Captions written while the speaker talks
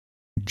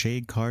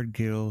Jade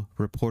Cargill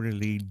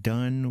reportedly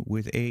done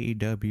with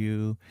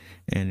AEW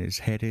and is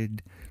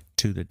headed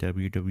to the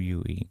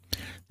WWE.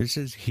 This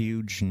is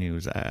huge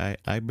news.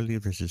 I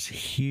believe this is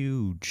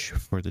huge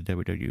for the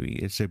WWE.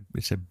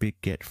 It's a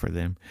big get for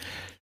them.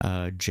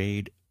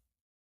 Jade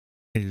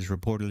is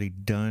reportedly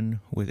done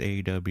with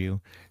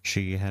AEW.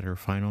 She had her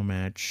final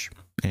match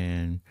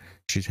and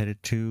she's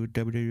headed to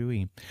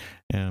WWE.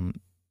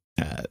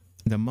 Uh,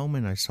 the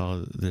moment I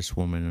saw this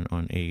woman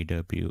on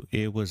AEW,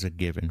 it was a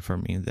given for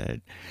me that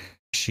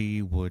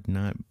she would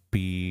not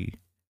be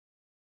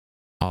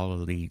all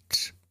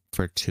elite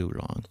for too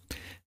long.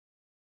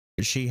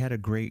 She had a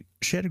great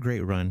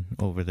run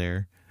over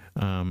there.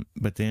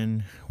 But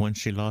then once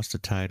she lost the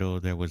title,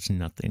 there was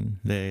nothing.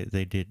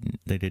 They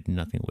did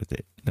nothing with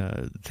it.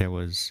 There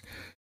was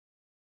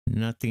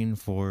nothing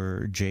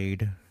for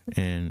Jade,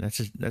 and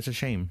that's a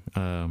shame.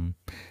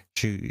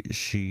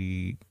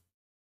 She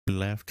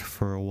left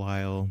for a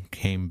while,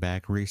 came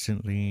back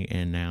recently,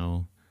 and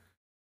now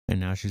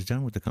she's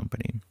done with the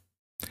company.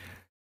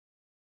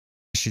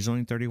 She's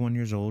only 31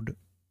 years old.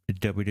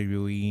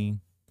 WWE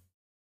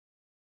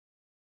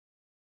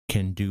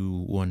can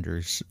do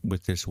wonders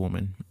with this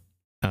woman.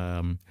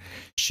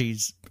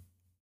 She's,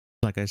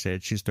 like I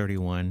said, she's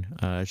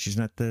 31.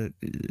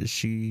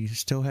 She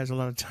still has a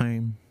lot of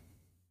time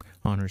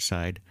on her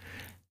side.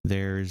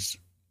 There's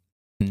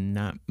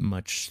not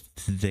much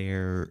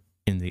there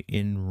in the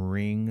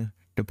in-ring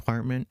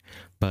department,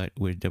 but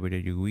with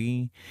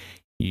WWE,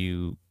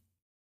 you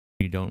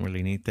don't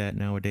really need that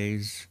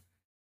nowadays.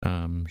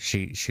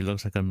 She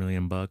looks like $1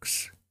 million.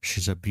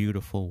 She's a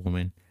beautiful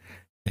woman,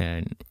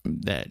 and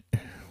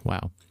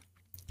wow.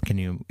 Can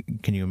you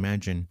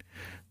imagine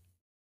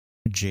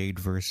Jade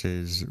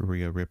versus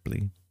Rhea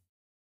Ripley?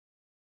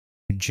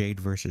 Jade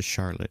versus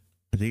Charlotte.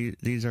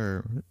 These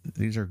are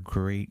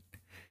great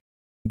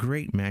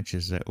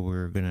matches that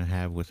we're gonna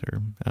have with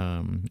her.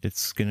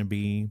 It's gonna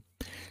be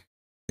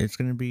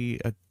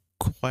a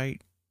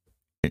quite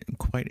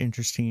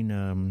interesting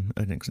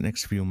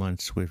next few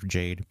months with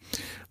Jade.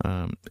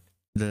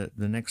 The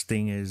next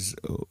thing is,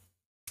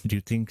 do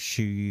you think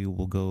she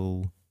will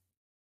go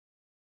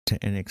to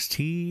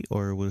NXT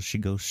or will she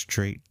go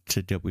straight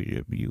to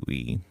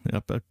WWE,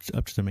 up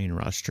to the main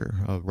roster,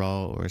 a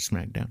Raw or a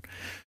SmackDown?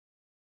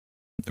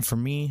 For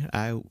me,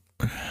 I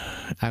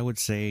would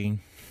say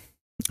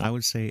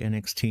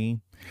NXT,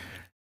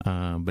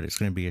 but it's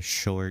going to be a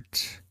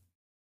short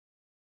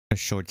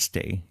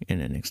stay in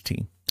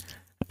NXT.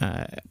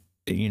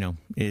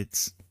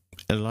 It's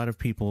a lot of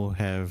people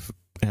have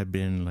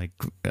been like,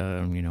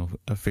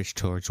 a fish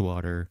towards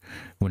water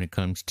when it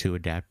comes to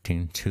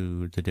adapting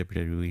to the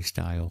WWE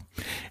style,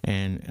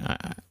 and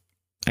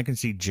I can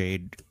see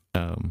Jade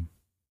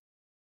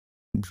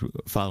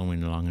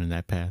following along in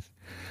that path.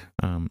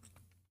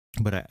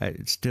 But I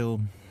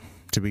still,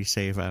 to be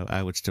safe,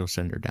 I would still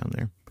send her down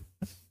there.